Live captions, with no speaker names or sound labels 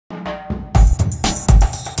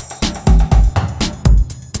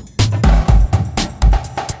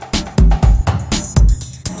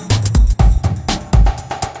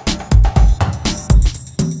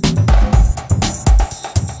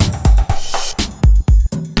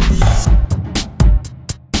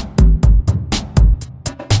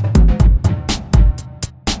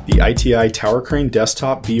The ITI Tower Crane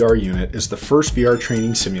Desktop VR unit is the first VR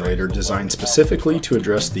training simulator designed specifically to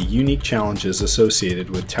address the unique challenges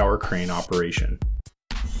associated with tower crane operation.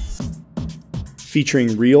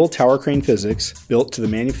 Featuring real tower crane physics built to the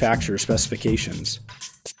manufacturer's specifications.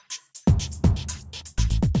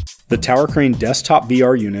 The Tower Crane Desktop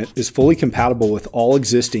VR unit is fully compatible with all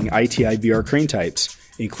existing ITI VR crane types,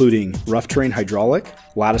 including rough terrain hydraulic,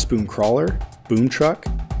 lattice boom crawler, boom truck,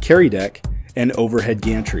 carry deck, and overhead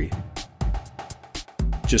gantry.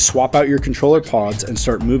 Just swap out your controller pods and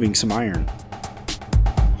start moving some iron.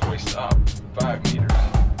 Hoist up 5 meters.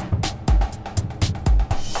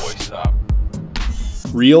 Hoist up.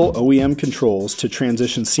 Real OEM controls to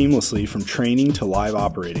transition seamlessly from training to live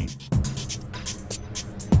operating.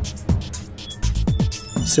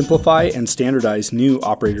 Simplify and standardize new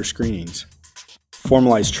operator screenings.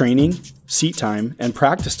 Formalize training, seat time, and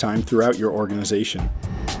practice time throughout your organization.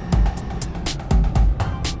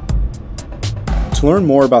 To learn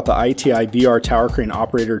more about the ITI VR Tower Crane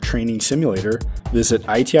Operator Training Simulator, visit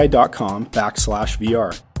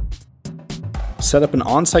iti.com/VR. Set up an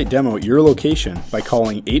on-site demo at your location by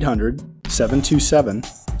calling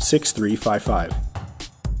 800-727-6355.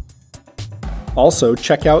 Also,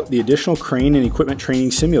 check out the additional crane and equipment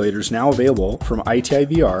training simulators now available from ITI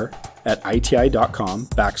VR at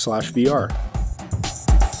iti.com/VR.